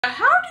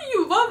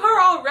above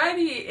her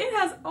already? It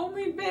has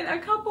only been a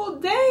couple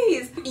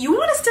days. You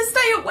want us to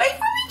stay away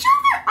from each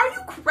other? Are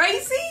you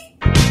crazy?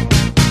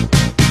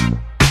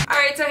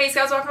 Alright, so hey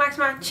guys, welcome back to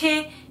my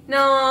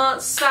channel.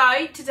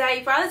 So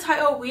today, by the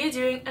title, we are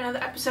doing another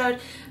episode.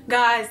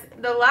 Guys,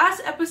 the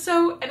last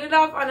episode ended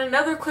off on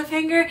another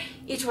cliffhanger.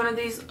 Each one of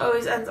these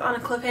always ends on a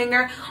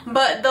cliffhanger,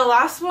 but the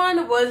last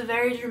one was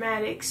very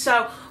dramatic.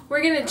 So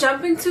we're gonna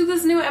jump into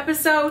this new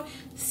episode,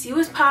 see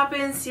what's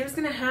popping, see what's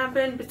gonna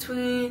happen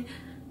between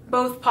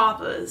both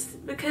papas,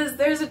 because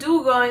there's a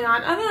duel going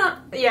on. I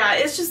don't know, yeah,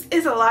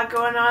 it's a lot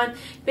going on.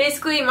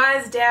 Basically,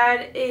 Maya's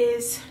dad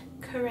is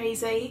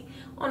crazy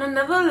on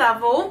another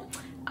level,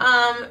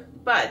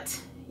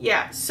 but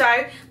yeah,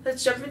 so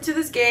let's jump into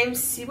this game,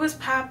 see what's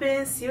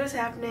popping, see what's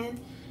happening,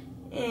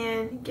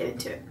 and get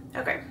into it.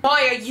 Okay.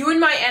 Maya, you and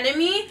my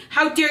enemy?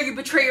 How dare you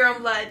betray your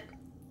own blood?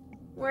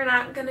 We're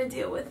not gonna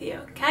deal with you,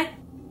 okay?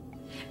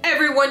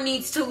 Everyone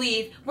needs to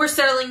leave. We're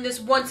settling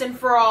this once and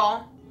for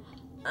all.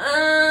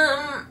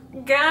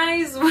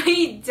 Guys,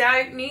 we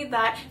don't need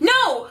that.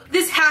 No!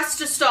 This has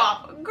to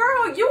stop.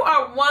 Girl, you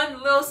are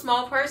one little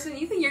small person.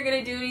 You think you're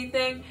gonna do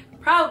anything?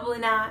 Probably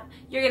not.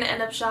 You're gonna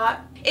end up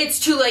shot. It's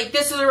too late.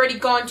 This has already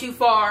gone too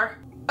far.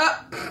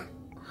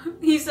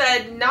 He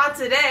said not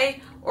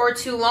today or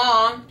too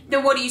long.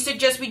 Then what do you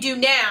suggest we do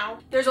now?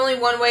 There's only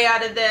one way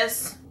out of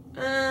this.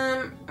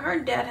 Her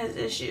dad has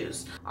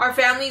issues. Our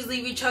families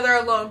leave each other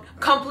alone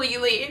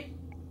completely.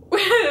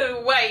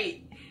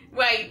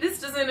 Wait, this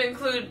doesn't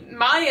include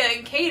Maya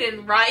and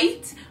Kaden,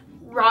 right?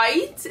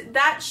 Right?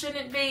 That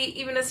shouldn't be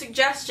even a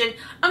suggestion.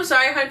 I'm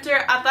sorry,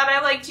 Hunter. I thought I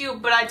liked you,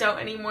 but I don't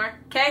anymore,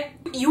 okay?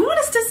 You want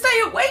us to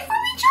stay away from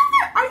each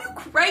other? Are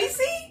you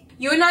crazy?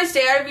 You and I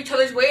stay out of each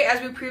other's way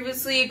as we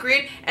previously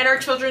agreed, and our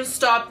children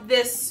stop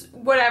this,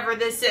 whatever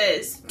this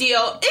is.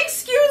 Deal.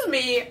 Excuse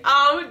me,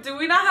 do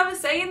we not have a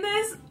say in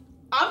this?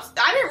 I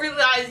didn't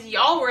realize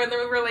y'all were in the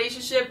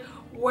relationship.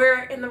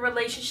 We're in the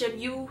relationship.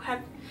 You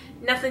have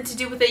nothing to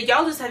do with it.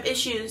 Y'all just have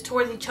issues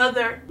towards each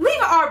other.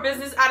 Leave our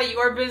business out of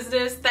your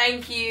business.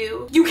 Thank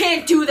you. You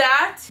can't do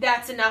that.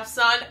 That's enough,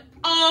 son.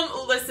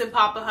 Listen,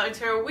 Papa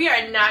Hunter, we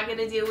are not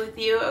gonna deal with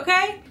you,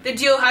 okay? The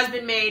deal has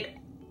been made.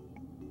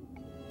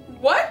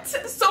 What?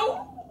 So,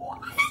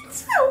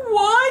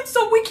 what?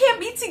 So we can't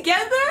be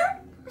together?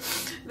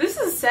 This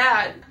is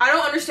sad. I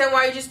don't understand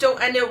why you just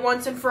don't end it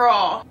once and for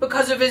all.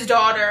 Because of his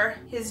daughter.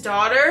 His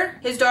daughter?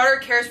 His daughter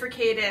cares for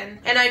Kaden.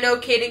 And I know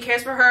Kaden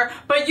cares for her.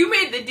 But you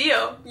made the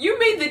deal. You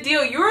made the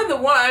deal. You're the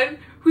one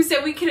who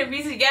said we couldn't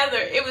be together.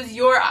 It was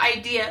your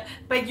idea.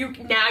 But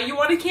now you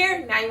want to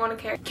care? Now you want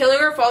to care. Killing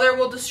her father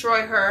will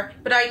destroy her.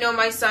 But I know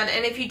my son.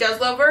 And if he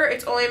does love her,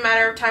 it's only a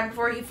matter of time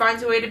before he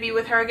finds a way to be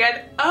with her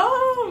again.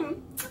 Oh,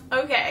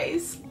 okay.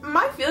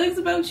 My feelings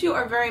about you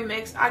are very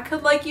mixed. I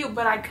could like you,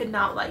 but I could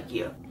not like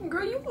you.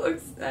 Girl, you look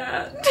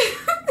sad.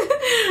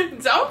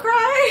 Don't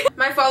cry.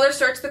 My father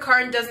starts the car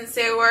and doesn't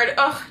say a word.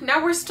 Ugh,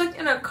 now we're stuck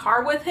in a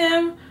car with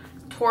him.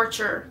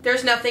 Torture.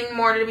 There's nothing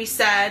more to be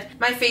said.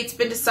 My fate's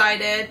been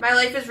decided. My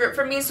life is ripped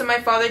from me so my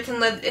father can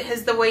live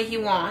his the way he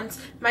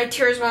wants. My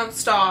tears won't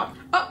stop.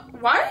 Oh,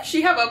 why does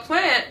she have a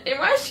plant? And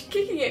why is she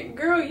kicking it?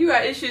 Girl, you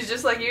got issues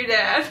just like your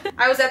dad.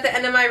 I was at the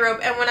end of my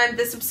rope, and when I'm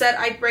this upset,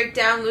 I break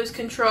down, lose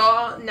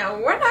control. No,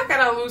 we're not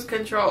gonna lose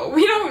control.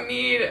 We don't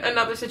need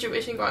another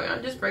situation going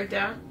on. Just break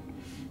down.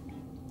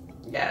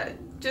 Yeah,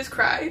 just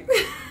cry.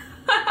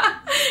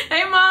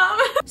 Hey, Mom.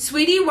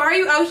 Sweetie, why are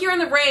you out here in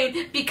the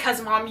rain?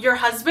 Because, Mom, your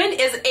husband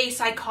is a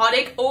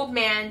psychotic old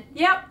man.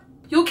 Yep.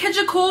 You'll catch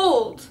a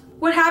cold.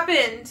 What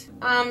happened?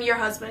 Your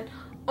husband.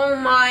 Oh,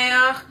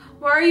 Maya.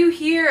 Why are you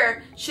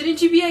here?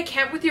 Shouldn't you be at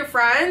camp with your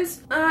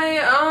friends?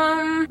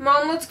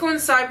 Mom, let's go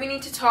inside. We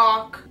need to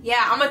talk.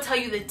 Yeah, I'm gonna tell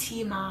you the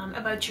tea, Mom,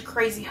 about your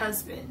crazy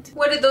husband.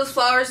 What did those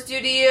flowers do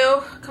to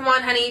you? Come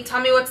on, honey,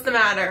 tell me what's the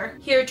matter.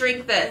 Here,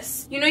 drink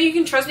this. You know you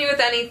can trust me with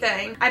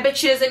anything. I bet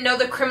she doesn't know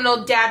the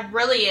criminal Dad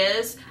really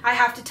is. I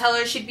have to tell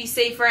her she'd be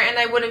safer and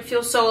I wouldn't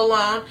feel so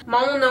alone.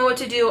 Mom will know what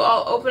to do.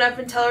 I'll open up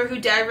and tell her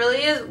who Dad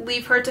really is.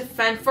 Leave her to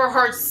fend for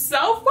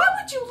herself. Why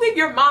would you leave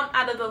your mom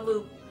out of the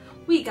loop?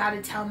 We gotta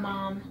tell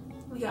Mom.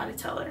 We gotta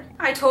tell her.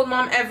 I told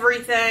Mom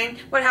everything.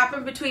 What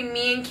happened between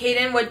me and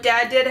Kaden, what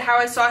Dad did, how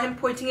I saw him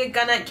pointing a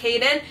gun at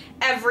Kaden,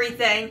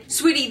 everything.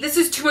 Sweetie, this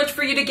is too much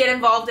for you to get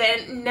involved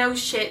in. No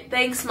shit.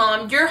 Thanks,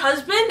 Mom. Your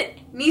husband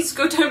needs to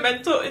go to a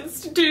mental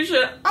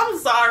institution. I'm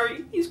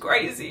sorry. He's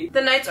crazy.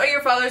 The Knights are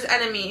your father's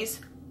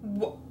enemies.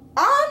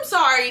 I'm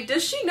sorry.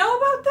 Does she know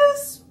about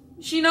this?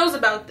 She knows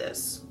about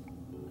this.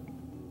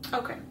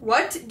 Okay.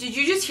 What? Did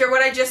you just hear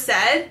what I just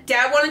said?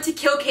 Dad wanted to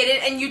kill Kaden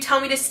and you tell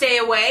me to stay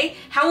away?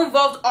 How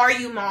involved are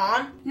you,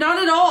 Mom?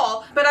 Not at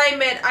all. But I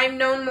admit, I've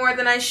known more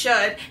than I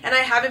should. And I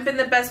haven't been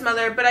the best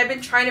mother, but I've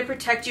been trying to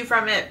protect you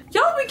from it.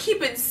 Y'all been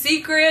keeping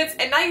secrets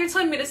and now you're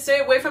telling me to stay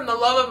away from the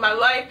love of my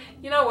life.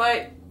 You know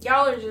what?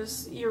 Y'all are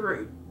just, you're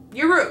rude.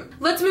 You're rude.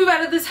 Let's move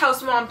out of this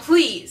house, Mom,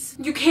 please.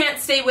 You can't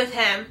stay with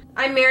him.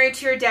 I'm married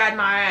to your dad,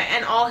 Maya,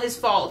 and all his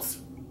faults.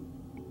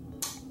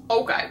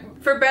 Okay.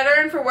 For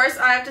better and for worse,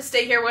 I have to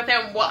stay here with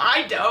him. Well,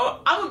 I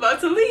don't. I'm about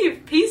to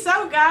leave. Peace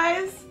out,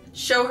 guys.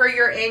 Show her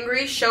you're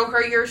angry. Show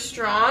her you're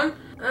strong.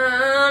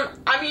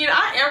 I mean,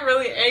 I am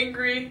really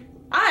angry.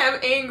 I am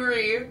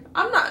angry.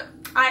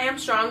 I am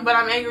strong, but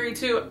I'm angry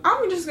too.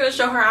 I'm just gonna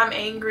show her I'm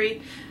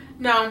angry.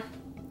 No,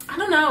 I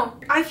don't know.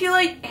 I feel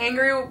like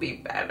angry will be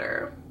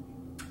better,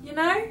 you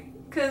know?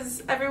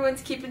 Because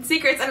everyone's keeping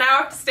secrets and now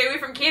I have to stay away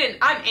from Caden.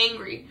 I'm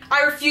angry.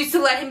 I refuse to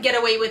let him get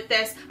away with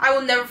this. I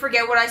will never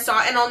forget what I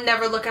saw and I'll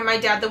never look at my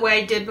dad the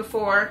way I did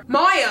before.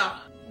 Maya!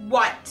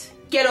 What?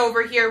 Get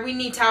over here. We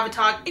need to have a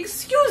talk.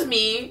 Excuse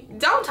me.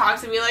 Don't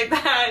talk to me like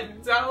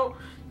that.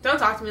 Don't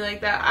talk to me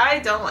like that. I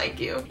don't like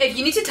you. If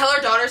you need to tell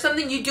our daughter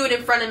something, you do it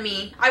in front of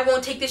me. I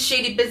won't take this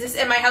shady business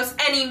in my house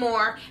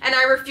anymore, and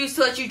I refuse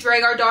to let you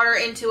drag our daughter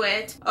into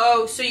it.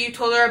 Oh, so you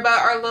told her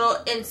about our little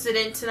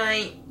incident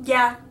tonight?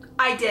 Yeah,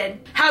 I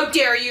did. How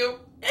dare you?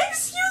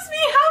 Excuse me,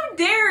 how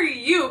dare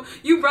you?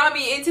 You brought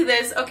me into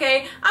this,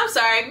 okay? I'm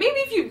sorry. Maybe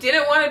if you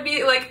didn't want to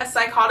be like a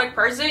psychotic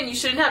person, you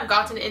shouldn't have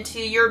gotten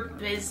into your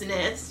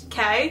business,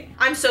 okay?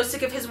 I'm so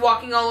sick of his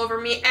walking all over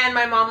me and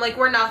my mom like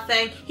we're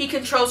nothing. He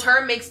controls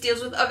her, makes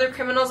deals with other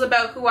criminals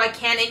about who I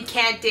can and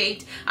can't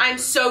date. I'm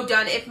so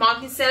done. If mom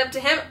can stand up to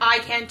him, I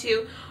can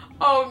too.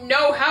 Oh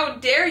no, how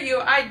dare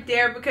you? I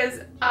dare because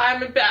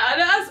I'm a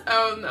badass?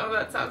 Oh no,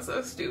 that sounds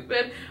so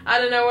stupid. I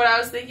don't know what I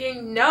was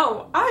thinking.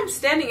 No, I'm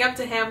standing up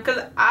to him because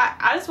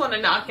I just want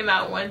to knock him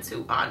out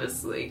 1-2,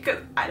 honestly, because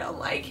I don't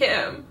like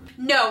him.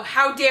 No,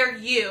 how dare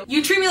you?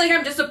 You treat me like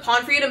I'm just a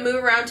pawn for you to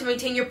move around to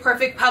maintain your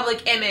perfect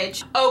public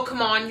image. Oh,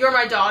 come on, you're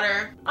my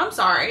daughter. I'm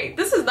sorry,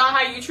 this is not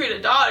how you treat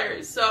a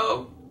daughter,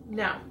 so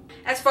no.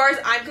 As far as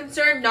I'm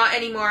concerned, not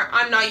anymore.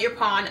 I'm not your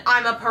pawn.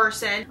 I'm a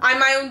person. I'm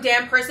my own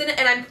damn person,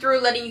 and I'm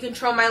through letting you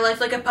control my life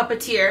like a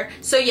puppeteer.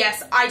 So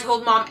yes, I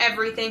told mom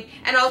everything,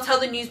 and I'll tell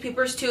the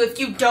newspapers too if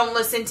you don't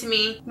listen to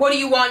me. What do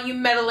you want, you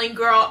meddling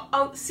girl?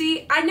 Oh,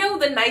 see, I know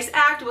the nice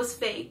act was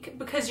fake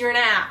because you're an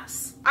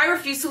ass. I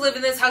refuse to live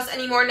in this house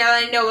anymore now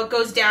that I know what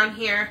goes down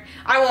here.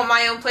 I want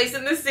my own place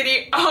in the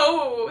city.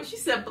 Oh, she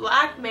said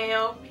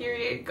blackmail.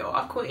 Period. Go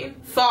off, queen.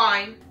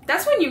 Fine.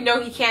 That's when you know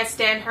he can't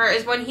stand her,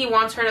 is when he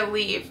wants her to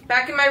leave.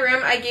 Back in my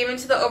room, I gave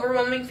into the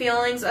overwhelming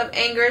feelings of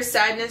anger,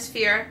 sadness,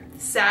 fear.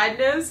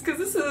 Sadness? Because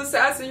this is a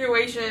sad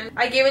situation.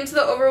 I gave into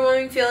the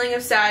overwhelming feeling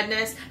of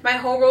sadness. My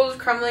whole world was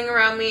crumbling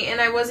around me,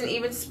 and I wasn't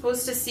even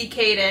supposed to see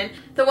Caden,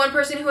 the one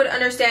person who would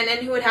understand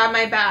and who would have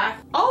my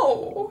back.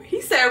 Oh,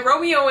 he said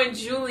Romeo and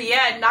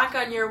Juliet knock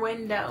on your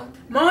window.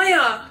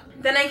 Maya!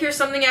 Then I hear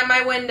something at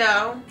my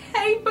window.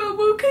 Hey,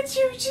 boo-boo,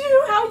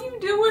 ka-choo-choo. How you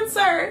doing,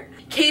 sir?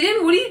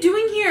 Caden, what are you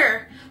doing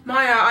here?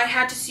 Maya, I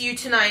had to see you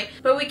tonight,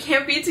 but we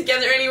can't be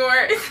together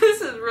anymore. This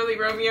is really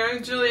Romeo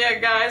and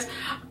Juliet, guys.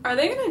 Are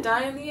they gonna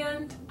die in the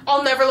end?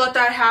 I'll never let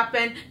that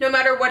happen. No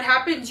matter what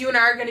happens, you and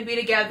I are gonna be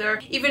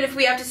together. Even if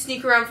we have to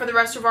sneak around for the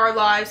rest of our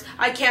lives,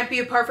 I can't be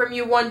apart from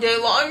you one day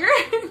longer.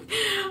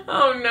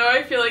 Oh no,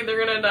 I feel like they're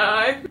gonna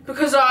die.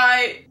 Because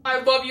I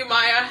love you,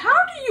 Maya. How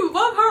do you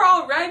love her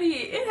already?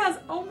 It has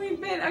only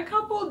been a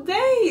couple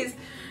days.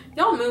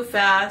 Y'all move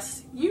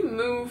fast. You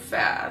move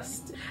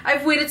fast.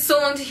 I've waited so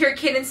long to hear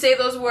Caden say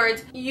those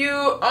words.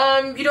 You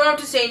don't have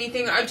to say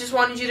anything. I just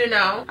wanted you to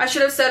know. I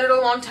should have said it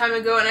a long time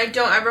ago, and I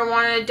don't ever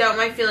want to doubt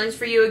my feelings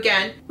for you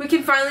again. We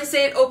can finally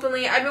say it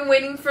openly. I've been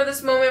waiting for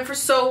this moment for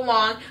so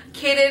long.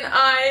 Caden,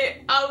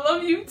 I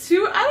love you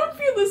too. I don't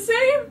feel the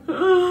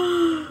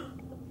same.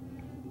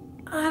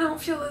 I don't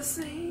feel the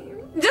same.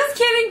 Just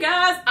kidding,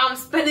 guys. I'm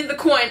spending the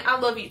coin. I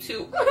love you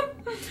too.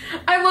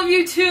 I love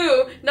you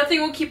too.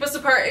 Nothing will keep us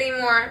apart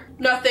anymore.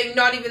 Nothing,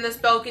 not even this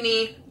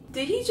balcony.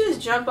 Did he just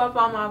jump up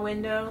on my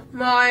window?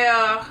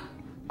 Maya.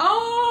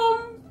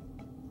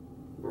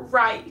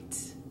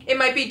 Right. It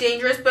might be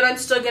dangerous, but I'm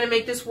still gonna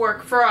make this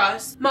work for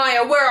us.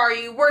 Maya, where are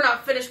you? We're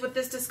not finished with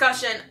this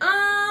discussion.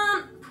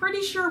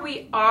 Pretty sure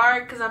we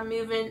are, because I'm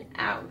moving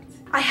out.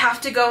 I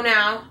have to go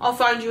now. I'll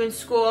find you in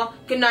school.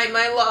 Good night,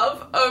 my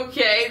love.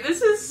 Okay,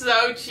 this is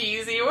so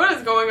cheesy. What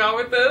is going on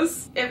with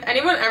this? If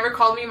anyone ever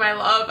called me my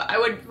love, I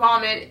would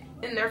vomit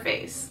in their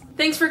face.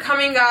 Thanks for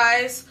coming,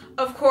 guys.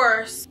 Of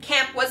course.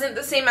 Camp wasn't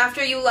the same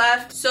after you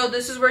left, so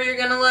this is where you're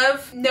gonna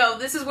live? No,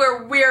 this is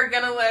where we're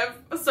gonna live.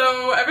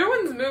 So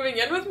everyone's moving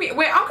in with me?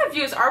 Wait, I'm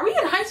confused. Are we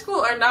in high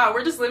school or not?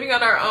 We're just living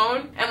on our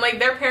own and like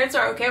their parents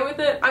are okay with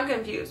it? I'm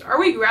confused. Are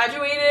we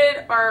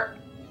graduated or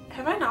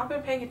have I not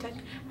been paying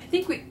attention?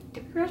 Did we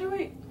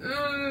graduate?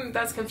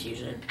 That's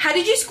confusion. How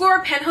did you score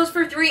a penthouse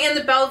for 3 in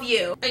the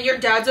Bellevue? And your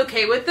dad's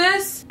okay with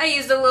this? I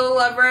used a little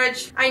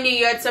leverage. I knew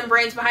you had some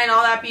brains behind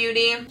all that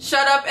beauty.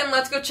 Shut up and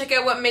let's go check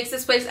out what makes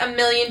this place $1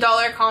 million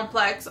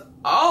complex.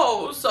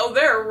 Oh, so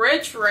they're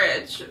rich.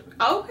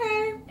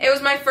 Okay. It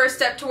was my first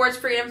step towards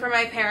freedom from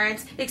my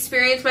parents,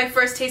 experienced my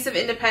first taste of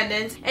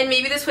independence, and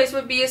maybe this place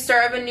would be a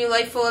start of a new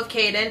life full of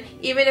Caden,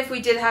 even if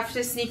we did have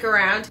to sneak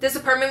around. This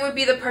apartment would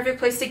be the perfect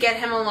place to get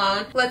him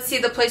alone. Let's see,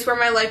 the place where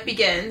my life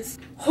begins.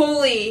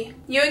 Holy,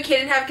 you and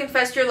Caden have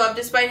confessed your love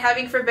despite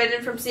having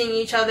forbidden from seeing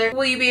each other.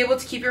 Will you be able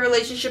to keep your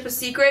relationship a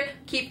secret?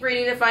 Keep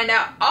reading to find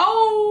out.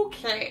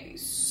 Okay,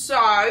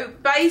 so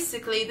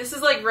basically this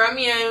is like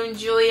Romeo and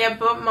Juliet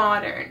but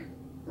modern,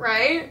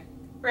 right?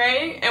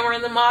 right? And we're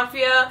in the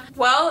mafia.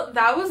 Well,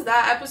 that was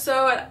that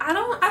episode.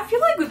 I feel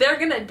like they're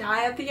gonna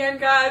die at the end,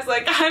 guys.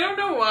 Like, I don't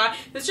know why.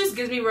 This just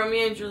gives me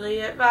Romeo and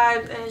Juliet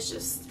vibes, and it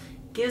just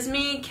gives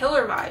me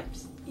killer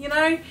vibes, you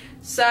know?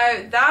 So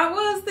that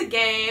was the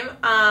game.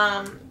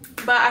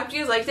 But after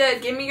you guys liked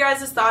it, give me your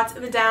guys' thoughts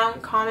in the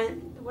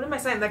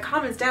the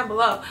comments down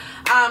below.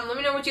 Let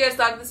me know what you guys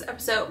thought of this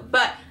episode.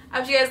 But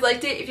after you guys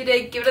liked it, if you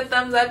did, give it a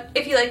thumbs up.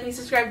 If you like me,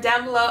 subscribe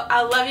down below.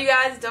 I love you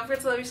guys. Don't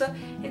forget to love yourself.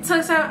 Until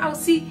next time, I will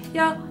see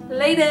y'all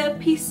later.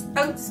 Peace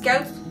out,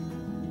 scouts.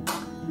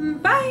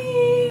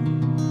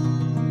 Bye.